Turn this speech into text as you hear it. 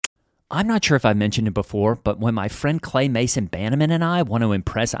I'm not sure if I mentioned it before, but when my friend Clay Mason Bannerman and I want to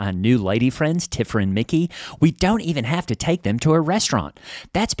impress our new lady friends, Tiffer and Mickey, we don't even have to take them to a restaurant.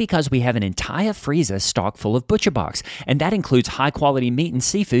 That's because we have an entire freezer stocked full of ButcherBox, and that includes high-quality meat and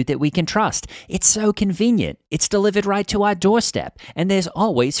seafood that we can trust. It's so convenient. It's delivered right to our doorstep, and there's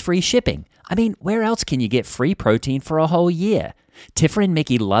always free shipping. I mean, where else can you get free protein for a whole year? Tiffer and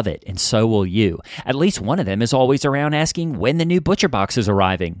Mickey love it, and so will you. At least one of them is always around asking when the new ButcherBox is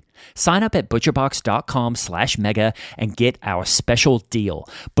arriving. Sign up at butcherbox.com/mega and get our special deal.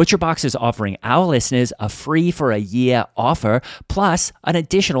 ButcherBox is offering our listeners a free for a year offer, plus an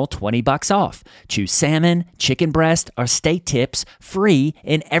additional $20 off. Choose salmon, chicken breast, or steak tips free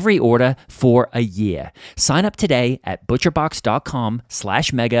in every order for a year. Sign up today at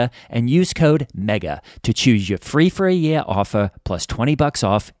butcherbox.com/mega and use code MEGA to choose your free for a year offer plus $20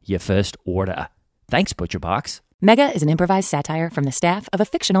 off your first order. Thanks, ButcherBox. Mega is an improvised satire from the staff of a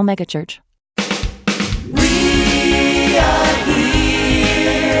fictional megachurch. We are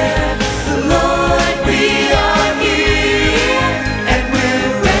here, Lord, we are here, and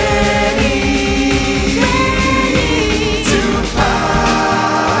we're ready to podcast.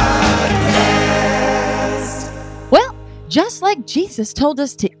 Well, just like Jesus told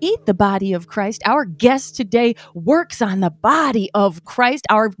us to eat the body of Christ, our guest today works on the body of Christ,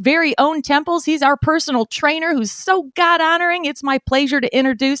 our very own temples. He's our personal trainer who's so God-honoring. It's my pleasure to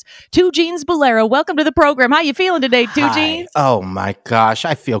introduce Eugene Bolero. Welcome to the program. How you feeling today, Eugene? Oh my gosh,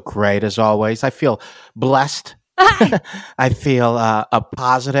 I feel great as always. I feel blessed. I feel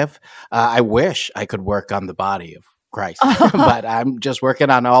positive. I wish I could work on the body of Christ, but I'm just working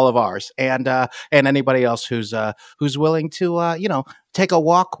on all of ours, and anybody else who's willing to take a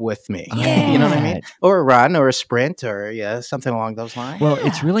walk with me. Yeah. You know what I mean, or a run, or a sprint, or something along those lines. Well,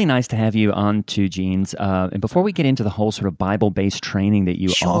 it's really nice to have you on, Two Genes. And before we get into the whole sort of Bible-based training that you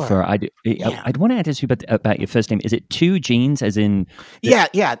offer, I'd want to ask you about your first name. Is it Two Genes, as in?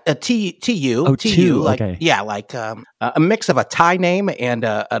 T-U. Oh, two, like, okay. Yeah, like a mix of a Thai name and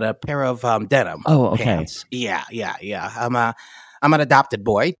a pair of denim. Oh, okay. Pants. Yeah. I'm an adopted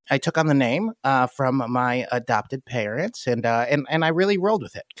boy. I took on the name from my adopted parents, and I really rolled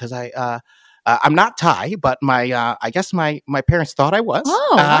with it because I'm not Thai, but I guess my parents thought I was,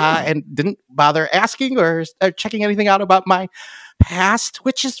 and didn't bother asking or checking anything out about my past,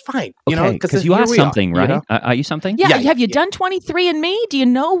 which is fine, because you are something, right? Are you something? Yeah. Have you done 23andMe? Do you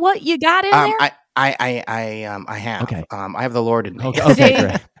know what you got in there? I have. Okay. I have the Lord in me. Okay,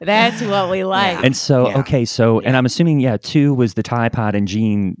 great. That's what we like. And so, and I'm assuming, two was the Thai part, and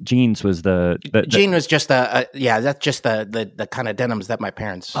jeans was the Jean was just that's just the kind of denims that my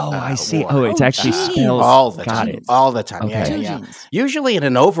parents. I see. Wore. Oh, it's actually spelled all the got time. it. All the time. Okay. Yeah. Usually in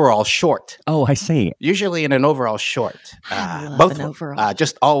an overall short. Oh, I see. Usually in an overall short. I love Both an of them. overall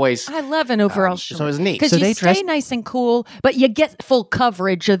Just always. I love an overall short. So it was neat. Because So you they stay dress- nice and cool, but you get full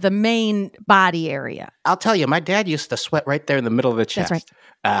coverage of the main body area. I'll tell you, my dad used to sweat right there in the middle of the chest. That's right.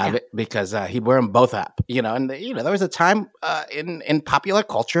 Because he'd wear them both up, and there was a time in popular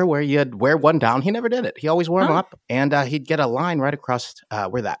culture where you'd wear one down. He never did it. He always wore them up, and he'd get a line right across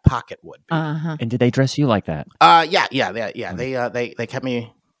where that pocket would be. And did they dress you like that? Yeah. They kept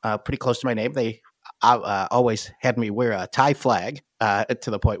me pretty close to my name. They always had me wear a Thai flag to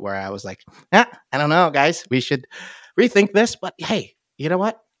the point where I was like, I don't know, guys, we should rethink this. But hey, you know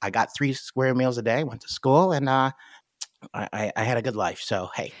what? I got 3 square meals a day, went to school, and I had a good life.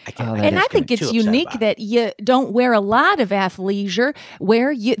 So, hey, I can't. And I think it's unique that you don't wear a lot of athleisure,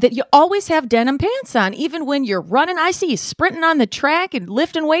 that you always have denim pants on, even when you're running. I see you sprinting on the track and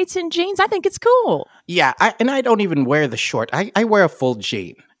lifting weights in jeans. I think it's cool. Yeah, I don't even wear the short. I wear a full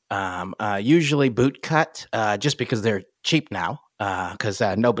jean, usually boot cut, just because they're cheap now. Because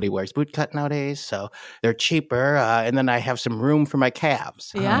nobody wears boot cut nowadays, so they're cheaper. And then I have some room for my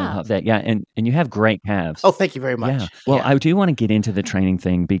calves. Yeah. I love that. Yeah, and you have great calves. Oh, thank you very much. Yeah. Well, I do want to get into the training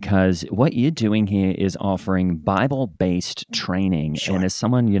thing because what you're doing here is offering Bible-based training. Sure. And as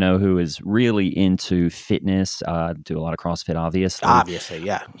someone, who is really into fitness, do a lot of CrossFit, obviously. Obviously,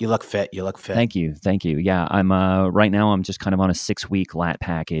 yeah. You look fit. Thank you. Yeah, I'm right now I'm just kind of on a 6-week lat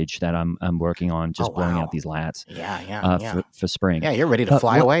package that I'm working on, just blowing out these lats. Yeah. For spring. Yeah, you're ready to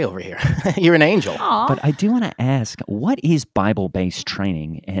fly away over here. You're an angel. Aw. But I do want to ask, what is Bible-based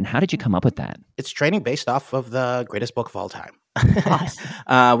training, and how did you come up with that? It's training based off of the greatest book of all time.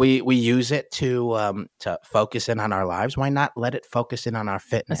 Awesome. We use it to focus in on our lives. Why not let it focus in on our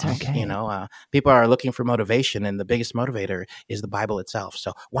fitness? That's okay. People are looking for motivation, and the biggest motivator is the Bible itself.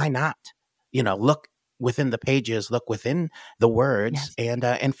 So why not? Look within the pages, look within the words,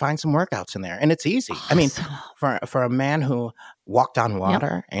 and find some workouts in there. And it's easy. I mean, for a man who walked on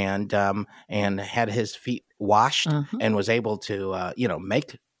water and had his feet washed and was able to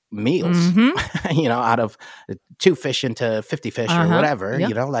make meals, out of 2 fish into 50 fish or whatever,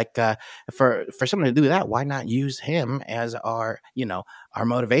 for someone to do that, why not use him as our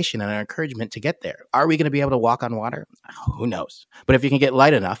motivation and our encouragement to get there? Are we going to be able to walk on water? Who knows? But if you can get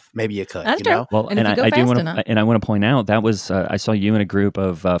light enough, maybe you could. That's true. Well, and I do want to, and I want to point out that was I saw you in a group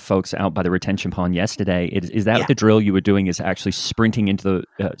of folks out by the retention pond yesterday. Is that the drill you were doing? Is actually sprinting into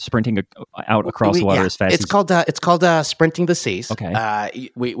the sprinting out across the water as fast? It's called sprinting the seas. Okay.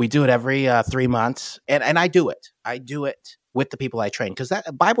 We do it every 3 months, and I do it. I do it with the people I train, because that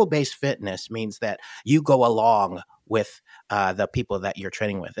Bible-based fitness means that you go along with the people that you're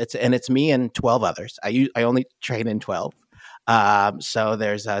training with. It's me and 12 others. I only train in 12. So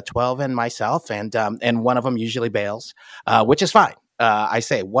there's 12 and myself, and one of them usually bails, which is fine. I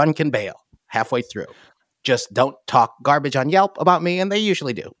say one can bail halfway through. Just don't talk garbage on Yelp about me, and they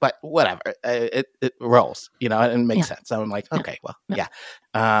usually do. But whatever, it rolls, and it makes sense. So I'm like, okay, well,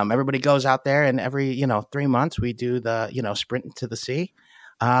 everybody goes out there, and every 3 months we do the sprint into the sea,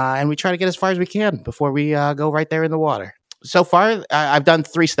 and we try to get as far as we can before we go right there in the water. So far, I've done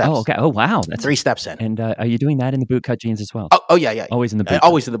 3 steps. Oh, okay. Oh, wow. That's 3 steps in. And are you doing that in the bootcut jeans as well? Oh yeah. Always in the bootcut.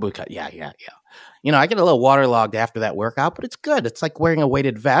 Always in the bootcut. Yeah. I get a little waterlogged after that workout, but it's good. It's like wearing a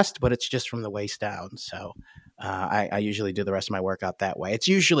weighted vest, but it's just from the waist down. So I usually do the rest of my workout that way. It's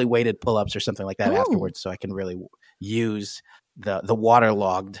usually weighted pull-ups or something like that afterwards, so I can really use the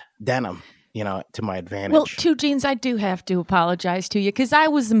waterlogged denim, to my advantage. Well, Two Jeans, I do have to apologize to you, because I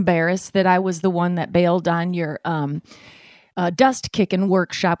was embarrassed that I was the one that bailed on your dust kicking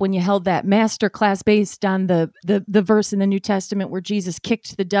workshop when you held that master class based on the verse in the New Testament where Jesus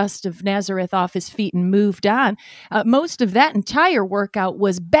kicked the dust of Nazareth off his feet and moved on. Most of that entire workout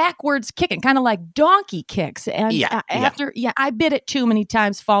was backwards kicking, kind of like donkey kicks. And I bit it too many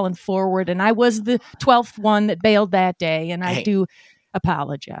times, falling forward, and I was the 12th one that bailed that day, and I do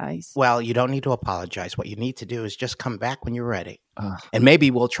apologize. Well, you don't need to apologize. What you need to do is just come back when you're ready. And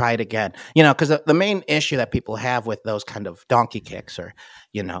maybe we'll try it again. Because the main issue that people have with those kind of donkey kicks or,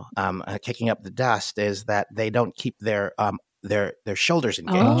 kicking up the dust is that they don't keep their shoulders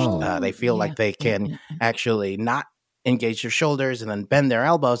engaged. They feel like they can actually not engage their shoulders and then bend their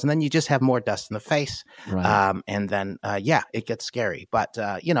elbows, and then you just have more dust in the face. Right. And then, it gets scary. But,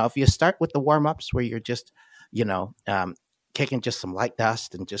 if you start with the warm-ups where you're just, kicking just some light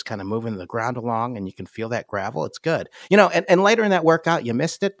dust and just kind of moving the ground along, and you can feel that gravel, it's good. And later in that workout, you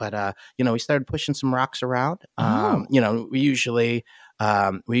missed it, but we started pushing some rocks around. We usually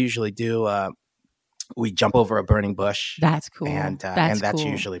do. We jump over a burning bush. That's cool. And that's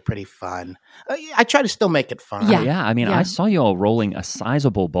usually pretty fun. I try to still make it fun. Yeah. I mean, I saw you all rolling a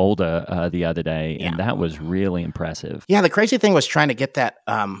sizable boulder the other day, and that was really impressive. Yeah, the crazy thing was trying to get that.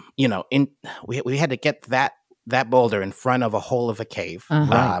 We had to get that boulder in front of a hole of a cave.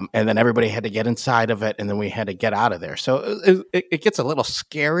 And then everybody had to get inside of it, and then we had to get out of there. So it gets a little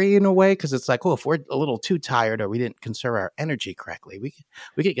scary in a way, because it's like, if we're a little too tired or we didn't conserve our energy correctly, we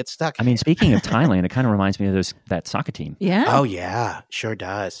could get stuck. I mean, speaking of Thailand, it kind of reminds me of that soccer team. Yeah. Oh, yeah. Sure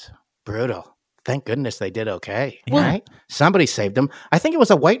does. Brutal. Thank goodness they did okay. Yeah. Right? Somebody saved them. I think it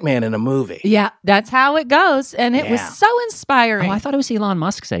was a white man in a movie. Yeah, that's how it goes. And it was so inspiring. Oh, I thought it was Elon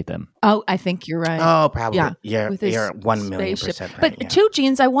Musk saved them. Oh, I think you're right. Oh, probably. Yeah. You're 1,000,000% right. But Two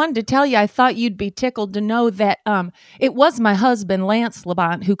Jeans, I wanted to tell you, I thought you'd be tickled to know that it was my husband, Lance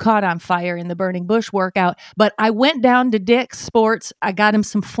Labont, who caught on fire in the burning bush workout. But I went down to Dick's Sports. I got him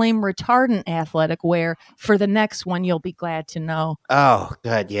some flame retardant athletic wear for the next one. You'll be glad to know. Oh,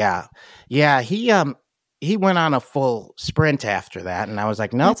 good. Yeah. Yeah. He went on a full sprint after that, and I was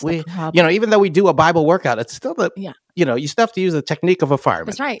like, nope. Even though we do a Bible workout, it's still you still have to use the technique of a fireman.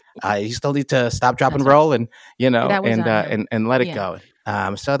 That's right. You still need to stop, drop, and roll, and and let it go.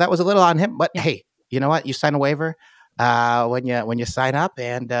 So that was a little on him, but hey, you know what? You sign a waiver when you sign up,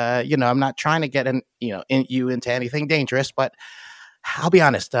 and I'm not trying to get you into anything dangerous, but I'll be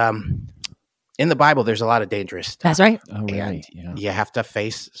honest. In the Bible, there's a lot of dangerous stuff. That's right. Oh, really? And Yeah. you have to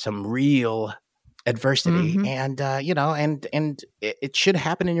face some real adversity, and it should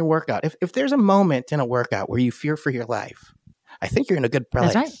happen in your workout. If there's a moment in a workout where you fear for your life, I think you're in a good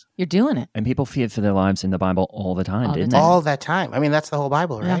place. That's right. You're doing it. And people feared for their lives in the Bible all the time, didn't they? All that time. I mean, that's the whole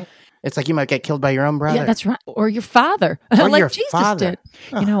Bible, right? It's like you might get killed by your own brother. Yeah, that's right. Or your father, Or like your Jesus father. did.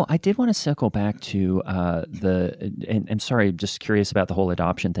 I did want to circle back to and sorry, just curious about the whole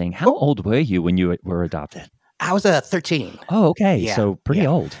adoption thing. How old were you when you were adopted? I was 13. Oh, okay. Yeah, So pretty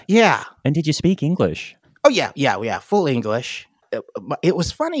old. Yeah. And did you speak English? Oh yeah, full English. It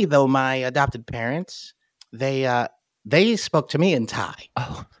was funny though. My adopted parents, they spoke to me in Thai,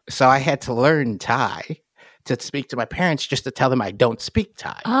 Oh, so I had to learn Thai to speak to my parents just to tell them I don't speak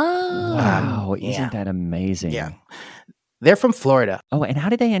Thai. Oh. wow. yeah. Isn't that amazing? Yeah. They're from Florida. Oh, and how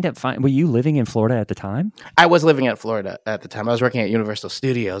did they end up were you living in Florida at the time? I was living in Florida at the time. I was working at Universal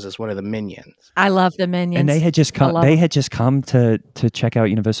Studios as one of the minions. I love the Minions. And they had just I come. love They 'em. had just come to check out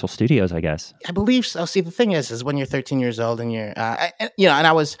Universal Studios, I guess. I believe so. See, the thing is when you're 13 years old and you're, and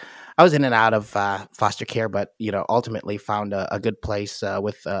I was in and out of foster care, but ultimately found a good place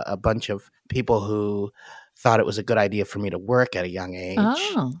with a bunch of people who thought it was a good idea for me to work at a young age.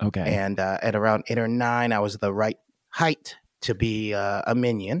 Oh. Okay. And at around 8 or 9, I was the right height to be a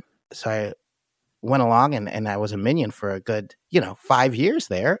minion. So I went along and I was a minion for a good, 5 years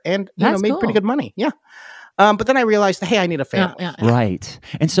there, and That's made cool. pretty good money. Yeah. But then I realized, hey, I need a family. Yeah. Right.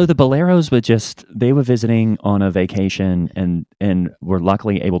 And so the Boleros they were visiting on a vacation and were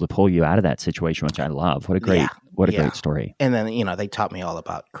luckily able to pull you out of that situation, which I love. What a great Yeah. great story. And then, they taught me all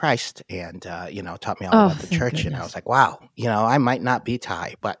about Christ and, taught me all Oh, about the thank church. And I goodness. was like, wow, I might not be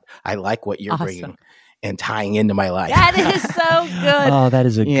Thai, but I like what you're Awesome. bringing and tying into my life. That is so good. Oh, that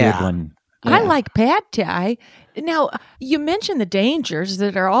is a Yeah. good one. I Yeah. like pad thai. Now, you mentioned the dangers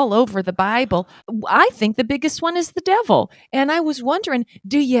that are all over the Bible. I think the biggest one is the devil. And I was wondering,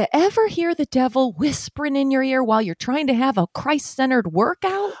 do you ever hear the devil whispering in your ear while you're trying to have a Christ-centered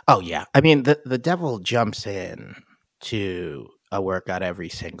workout? Oh, yeah. I mean, the devil jumps in to a workout every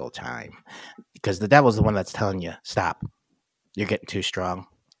single time because the devil's the one that's telling you, stop. You're getting too strong.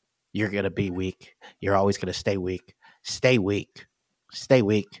 You're going to be weak. You're always going to stay weak. Stay weak. Stay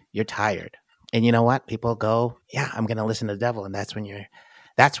weak. You're tired. And you know what? People go, yeah, I'm going to listen to the devil. And that's when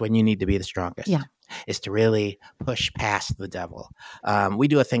you need to be the strongest. Yeah. Is to really push past the devil. We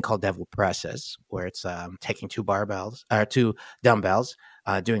do a thing called devil presses where it's taking two dumbbells,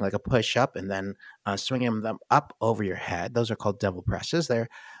 doing like a push up and then swinging them up over your head. Those are called devil presses. They're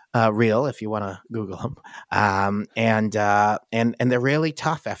real if you want to Google them. And they're really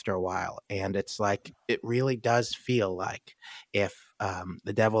tough after a while. And it's like, it really does feel like if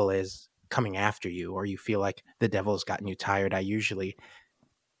the devil is coming after you or you feel like the devil's gotten you tired, I usually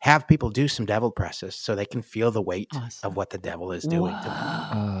have people do some devil presses so they can feel the weight of what the devil is doing to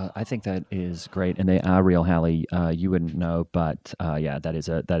them. I think that is great, and they are real, Hallie. You wouldn't know, but that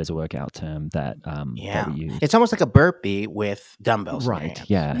is a workout term that we use. It's almost like a burpee with dumbbells. in your Right? hands.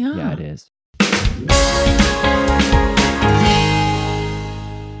 Yeah, it is.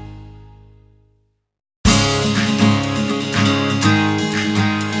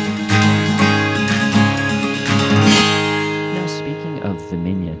 Now, speaking of the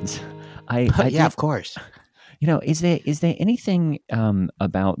minions, Yeah, of course. Is there anything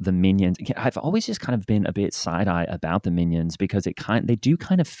about the Minions? I've always just kind of been a bit side eye about the Minions because they do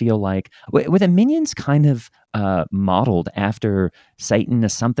kind of feel like were the Minions kind of modeled after Satan or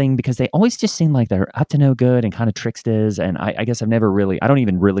something, because they always just seem like they're up to no good and kind of tricksters. And I guess I don't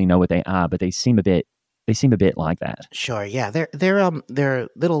even really know what they are, but they seem a bit like that. Sure, yeah. They're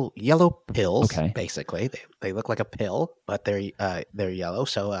little yellow pills. Okay. Basically, they look like a pill, but they're yellow.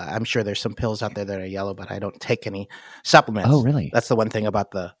 So I'm sure there's some pills out there that are yellow, but I don't take any supplements. Oh, really? That's the one thing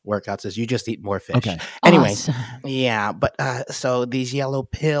about the workouts is you just eat more fish. Okay. Anyways, Awesome. yeah. But so these yellow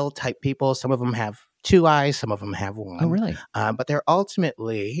pill type people, some of them have 2 eyes, some of them have 1. Oh, really? But they're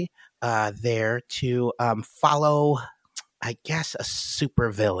ultimately there to follow, I guess, a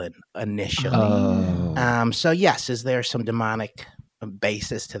supervillain initially. Oh. So yes, is there some demonic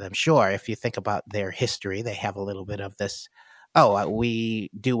basis to them? Sure. If you think about their history, they have a little bit of this. We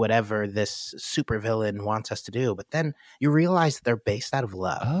do whatever this supervillain wants us to do, but then you realize that they're based out of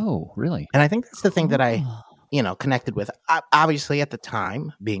love. Oh, really? And I think that's the thing that I, Oh. connected with. Obviously, at the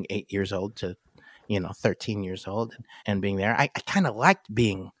time, being 8 years old to, 13 years old, and being there, I kind of liked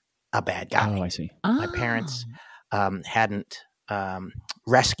being a bad guy. Oh, I see. My parents hadn't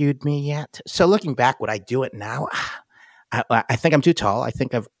rescued me yet. So looking back, would I do it now? I think I'm too tall. I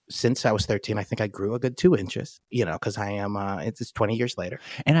think since I was 13, I think I grew a good 2 inches, because I am, it's 20 years later.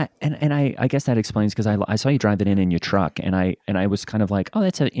 And I guess that explains, because I saw you drive it in your truck, and I was kind of like, oh,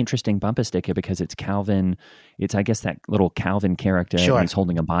 that's an interesting bumper sticker because it's Calvin. It's, I guess, that little Calvin character. Sure. And he's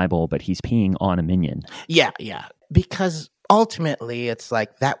holding a Bible, but he's peeing on a minion. Yeah. Because ultimately it's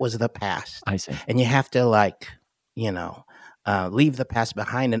like that was the past. I see. And you have to leave the past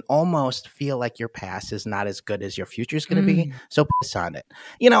behind and almost feel like your past is not as good as your future is going to be. So piss on it,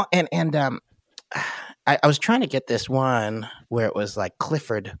 I was trying to get this one where it was like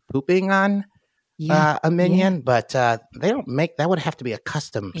Clifford pooping on a minion, but they don't make that. Would have to be a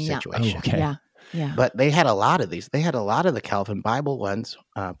custom Yeah. situation. Oh, okay. Yeah. Yeah. But they had a lot of these. They had a lot of the Calvin Bible ones,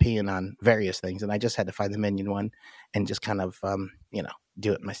 peeing on various things, and I just had to find the Minion one and just kind of,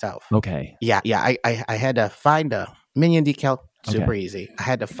 do it myself. Okay. Yeah. I had to find a Minion decal, super Okay. easy. I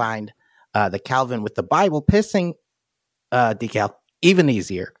had to find the Calvin with the Bible pissing decal, even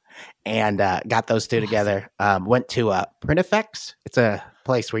easier, and got those two together. Went to Print Effects. It's a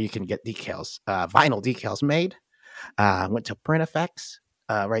place where you can get decals, vinyl decals made. Went to Print Effects.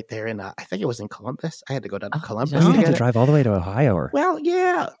 Right there in, I think it was in Columbus. I had to go down to Columbus Oh, to you had get to it. drive all the way to Ohio. Or... Well,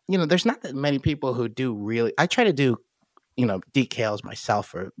 yeah, there's not that many people who do really. I try to do, decals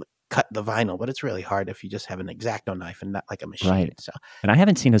myself or cut the vinyl, but it's really hard if you just have an X-Acto knife and not like a machine. Right. So, And I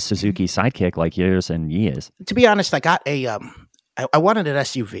haven't seen a Suzuki Sidekick like years and years. to be honest, I got a, I wanted an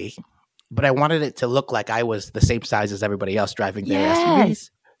SUV, but I wanted it to look like I was the same size as everybody else driving their SUVs. Yes.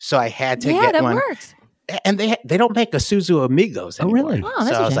 So I had to Yeah, get that one. works. And they don't make Isuzu Amigos Oh, anymore. really? Oh, that's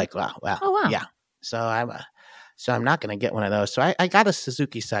So a I was shame. like, wow, Oh, wow. yeah. So I'm not going to get one of those. So I got a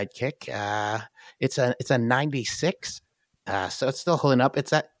Suzuki Sidekick. It's a 96. So it's still holding up.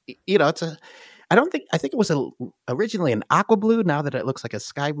 It's I think it was originally an aqua blue. Now that it looks like a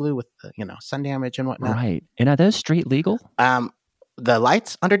sky blue with the, sun damage and whatnot. Right. And are those street legal? The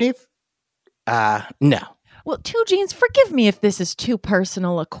lights underneath, no. Well, Two Genes, forgive me if this is too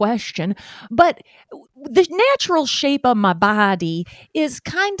personal a question, but the natural shape of my body is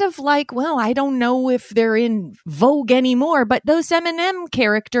kind of like, well, I don't know if they're in vogue anymore, but those M&M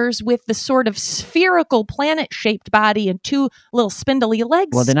characters with the sort of spherical planet-shaped body and two little spindly legs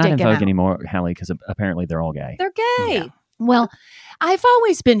Well, they're not in sticking vogue out. anymore, Hallie, because apparently they're all gay. They're gay. Yeah. Well, I've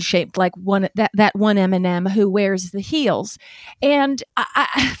always been shaped like that one M&M who wears the heels. And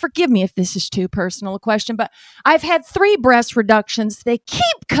I forgive me if this is too personal a question, but I've had 3 breast reductions. They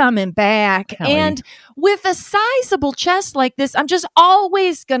keep coming back. Hallie. And with a sizable chest like this, I'm just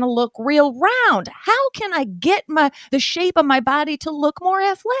always going to look real round. How can I get the shape of my body to look more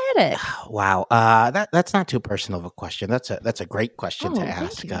athletic? Wow. That's not too personal of a question. That's a great question to Oh, thank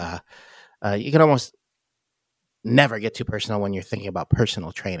ask. you. You can almost never get too personal when you're thinking about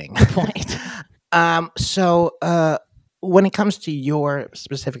personal training. Point. So when it comes to your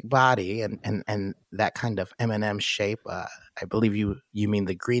specific body and that kind of M&M shape, I believe you mean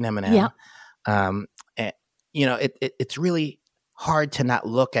the green M&M. Yeah. It's really hard to not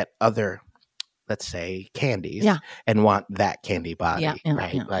look at other, let's say, candies, Yeah. and want that candy body, Yeah, yeah,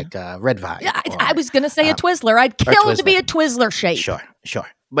 right? yeah, Like Red Vine. Yeah, I was going to say a um, Twizzler. I'd or kill to be Twizzler. a Twizzler shape. Sure.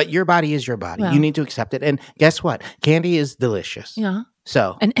 But your body is your body. Well. You need to accept it. And guess what? Candy is delicious. Yeah.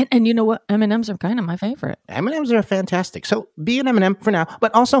 So And you know what? M&Ms are kind of my favorite. M&Ms are fantastic. So be an M&M for now.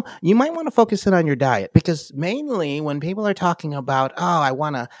 But also, you might want to focus in on your diet, because mainly when people are talking about, I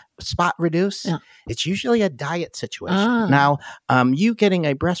want to spot reduce, Yeah. it's usually a diet situation. Ah. Now, you getting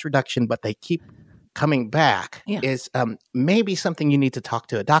a breast reduction, but they keep coming back, Yeah. is maybe something you need to talk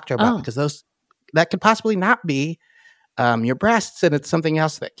to a doctor about, Oh. because that could possibly not be your breasts, and it's something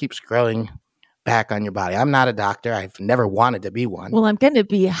else that keeps growing back on your body. I'm not a doctor. I've never wanted to be one. Well, I'm going to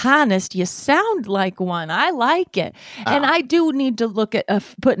be honest. You sound like one. I like it. And Oh. I do need to look at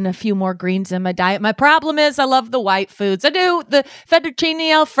putting a few more greens in my diet. My problem is I love the white foods. I do the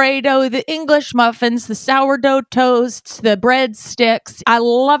fettuccine Alfredo, the English muffins, the sourdough toasts, the breadsticks. I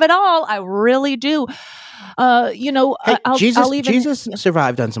love it all. I really do. Hey, I'll even... Jesus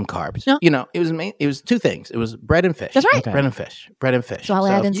survived on some carbs. Yeah. It was 2 things. It was bread and fish. That's right. Okay. Bread and fish. So I'll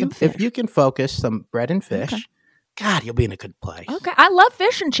add in if some If fish. you can focus some bread and fish, Okay. God, you'll be in a good place. Okay. I love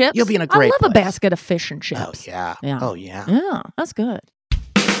fish and chips. You'll be in a great I love a place. basket of fish and Oh chips. yeah. Yeah. Oh yeah. Yeah, that's good.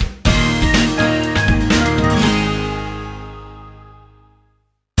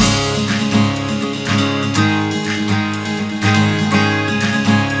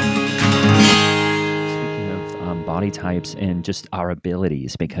 Speaking of body types and just our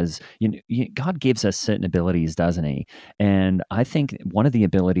abilities, because God gives us certain abilities, doesn't he? And I think one of the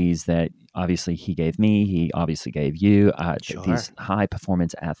abilities that obviously he gave me, he obviously gave you, Sure. these high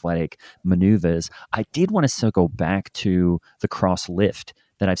performance athletic maneuvers. I did want to circle back to the cross lift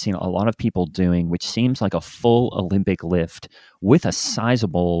that I've seen a lot of people doing, which seems like a full Olympic lift with a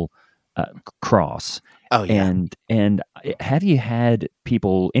sizable cross. Oh yeah. And have you had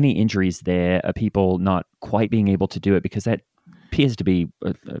any injuries there? Are people not quite being able to do it because that appears to be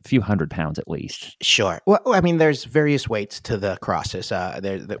a few 100 pounds at least? Sure. Well, I mean, there's various weights to the crosses. I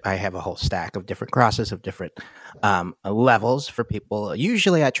have a whole stack of different crosses of different levels for people.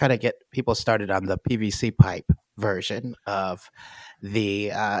 Usually, I try to get people started on the PVC pipe version of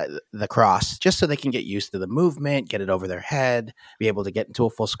the cross, just so they can get used to the movement, get it over their head, be able to get into a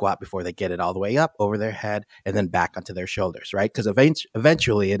full squat before they get it all the way up over their head and then back onto their shoulders, right? Because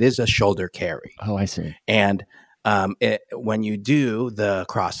eventually it is a shoulder carry. Oh, I see. And when you do the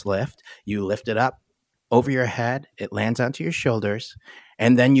cross lift, you lift it up over your head, it lands onto your shoulders,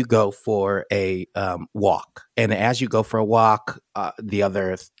 and then you go for a walk. And as you go for a walk, the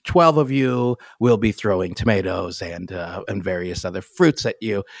other 12 of you will be throwing tomatoes and various other fruits at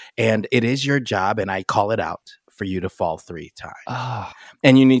you. And it is your job, and I call it out, for you to fall 3 times. Oh,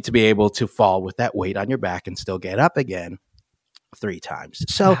 And you need to be able to fall with that weight on your back and still get up again 3 times.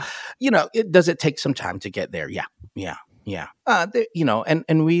 So, does it take some time to get there? Yeah.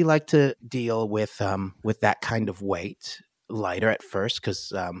 And we like to deal with that kind of weight lighter at first,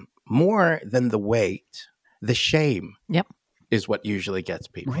 because more than the weight, the shame Yep. is what usually gets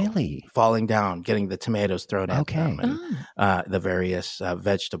people. really? Falling down, getting the tomatoes thrown at Okay. them, and the various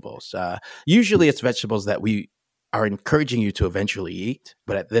vegetables. Usually it's vegetables that we are encouraging you to eventually eat,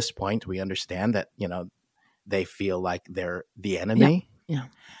 but at this point we understand that, they feel like they're the enemy. Yeah.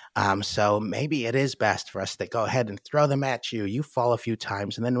 So maybe it is best for us to go ahead and throw them at you. You fall a few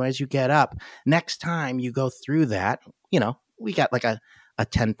times, and then as you get up, next time you go through that, we got like a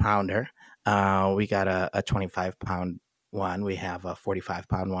 10-pounder. We got a 25-pound one. We have a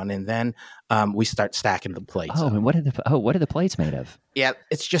 45-pound one, and then we start stacking the plates. Oh, up. and what are the plates made of? Yeah,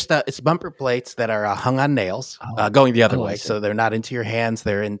 it's just it's bumper plates that are hung on nails, Oh. going the other Oh, I way. see. So they're not into your hands;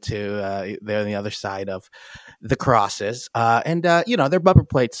 they're on the other side of the crosses. And they're bumper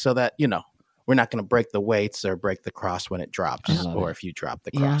plates so that we're not going to break the weights or break the cross when it drops, I love or it. if you drop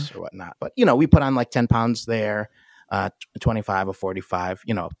the cross or whatnot. But we put on like 10 pounds there, 25 or 45,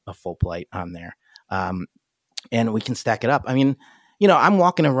 a full plate on there, and we can stack it up. I mean, I'm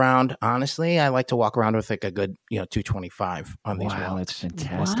walking around. Honestly, I like to walk around with like a good 225 on these Wow, walks. that's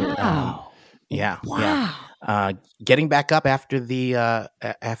fantastic. Wow. Yeah. Wow. Getting back up after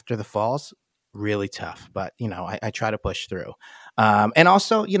the falls, really tough, but I try to push through. And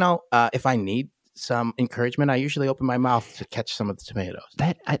also, if I need some encouragement, I usually open my mouth to catch some of the tomatoes.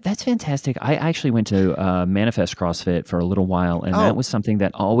 That's fantastic. I actually went to Manifest CrossFit for a little while, and Oh. that was something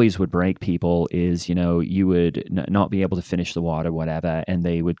that always would break people. Is you would not be able to finish the water, whatever, and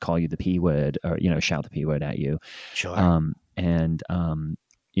they would call you the P word, or shout the P word at you. Sure.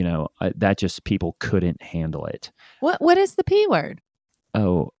 That just people couldn't handle it. What is the P word?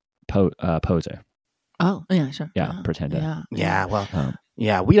 Oh, poser. Oh, yeah, sure. Yeah, pretender. Yeah. Yeah. Well, Um,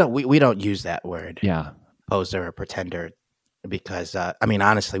 yeah, we don't use that word, yeah. poser or pretender, because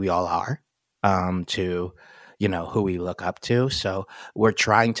honestly, we all are, to who we look up to. So we're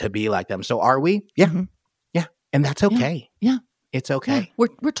trying to be like them. So are we? Yeah. Mhm. Yeah. And that's okay. Yeah. It's Yeah, okay.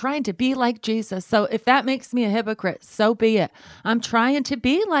 we're trying to be like Jesus. So if that makes me a hypocrite, so be it. I'm trying to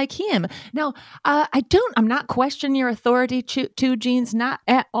be like him. Now, I'm not questioning your authority to Gene's, not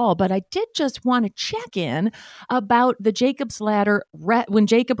at all, but I did just want to check in about the Jacob's ladder. When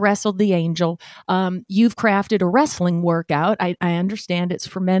Jacob wrestled the angel, you've crafted a wrestling workout. I understand it's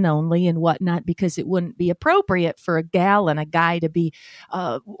for men only and whatnot, because it wouldn't be appropriate for a gal and a guy to be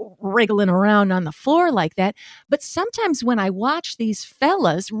wriggling around on the floor like that. But sometimes when I watch these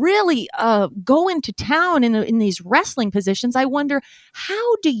fellas really go into town in these wrestling positions, I wonder,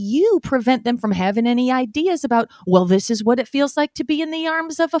 how do you prevent them from having any ideas about, well, this is what it feels like to be in the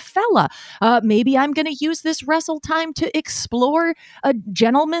arms of a fella. Maybe I'm going to use this wrestle time to explore a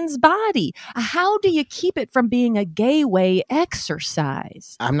gentleman's body. How do you keep it from being a gay way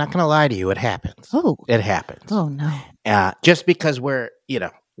exercise? I'm not going to lie to you. It happens. Oh. It happens. Oh, no. Just because we're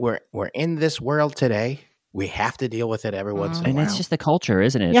in this world today, we have to deal with it every once in a And while. it's just the culture,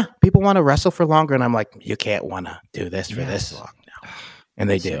 isn't it? Yeah, people want to wrestle for longer, and I'm like, you can't want to do this for this Yes. long now, and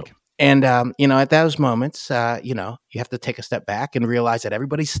they do. Sick. And at those moments, you have to take a step back and realize that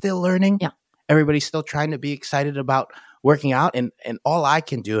everybody's still learning. Yeah. Everybody's still trying to be excited about working out, and all I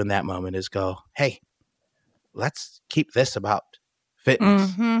can do in that moment is go, hey, let's keep this about fitness,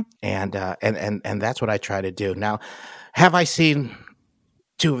 Mhm. and that's what I try to do. Now, have I seen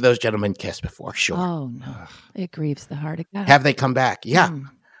 2 of those gentlemen kiss before? Sure. Oh, no. It grieves the heart of God. Have they come back? Yeah. Mm.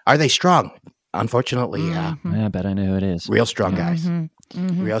 Are they strong? Unfortunately, yeah. Mhm. Yeah, I bet I know who it is. Real strong guys. Mhm.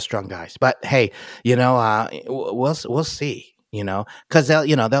 Mhm. Real strong guys. But hey, we'll see. Because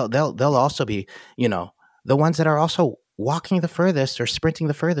they'll also be the ones that are also walking the furthest or sprinting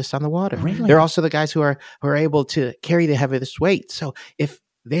the furthest on the water. Really? They're also the guys who are able to carry the heaviest weight. So if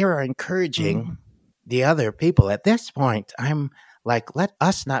they are encouraging Mhm. the other people at this point, I'm like, let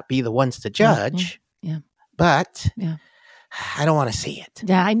us not be the ones to judge. Yeah. But Yeah. I don't want to see it.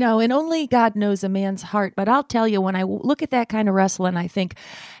 Yeah, I know. And only God knows a man's heart. But I'll tell you, when I look at that kind of wrestling, I think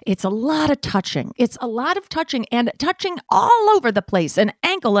it's a lot of touching. It's a lot of touching and touching all over the place. An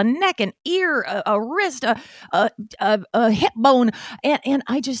ankle, a neck, an ear, a wrist, a hip bone. And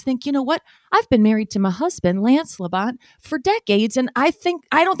I just think, you know what? I've been married to my husband, Lance Labont, for decades. And I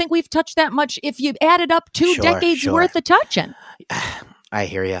don't think we've touched that much if you added up two decades worth of touching. I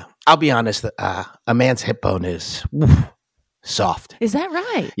hear you. I'll be honest. A man's hip bone is soft. Is that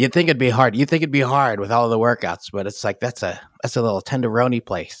right? You'd think it'd be hard. You'd think it'd be hard with all the workouts, but it's like that's a little tenderoni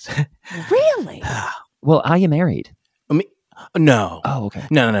place. Really? Well, are you married? No. Oh, okay.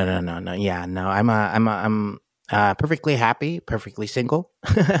 No. Yeah, no. I'm perfectly happy, perfectly single,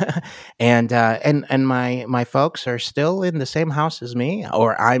 and my folks are still in the same house as me,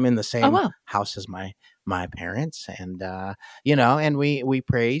 or I'm in the same house as my parents, and and we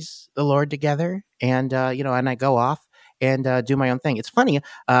praise the Lord together, and and I go off and do my own thing. It's funny.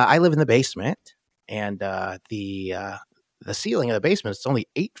 I live in the basement, and the ceiling of the basement is only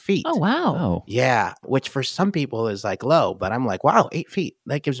 8 feet. Oh, wow. Oh. Yeah, which for some people is like low, but I'm like, wow, 8 feet.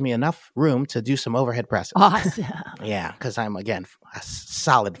 That gives me enough room to do some overhead presses. Awesome. Yeah, because I'm, again, a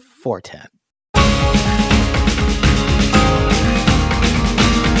solid 4'10".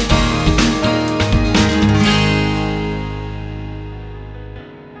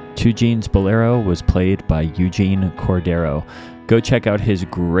 Two Gene's Bolero was played by Eugene Cordero. Go check out his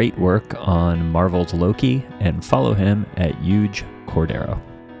great work on Marvel's Loki and follow him at Euge Cordero.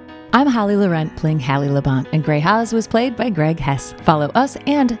 I'm Holly Laurent playing Hallie Labont, and Grey Haas was played by Greg Hess. Follow us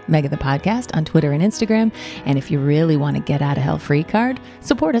and Mega the Podcast on Twitter and Instagram. And if you really want to get out of hell free card,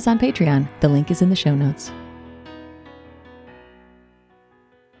 support us on Patreon. The link is in the show notes.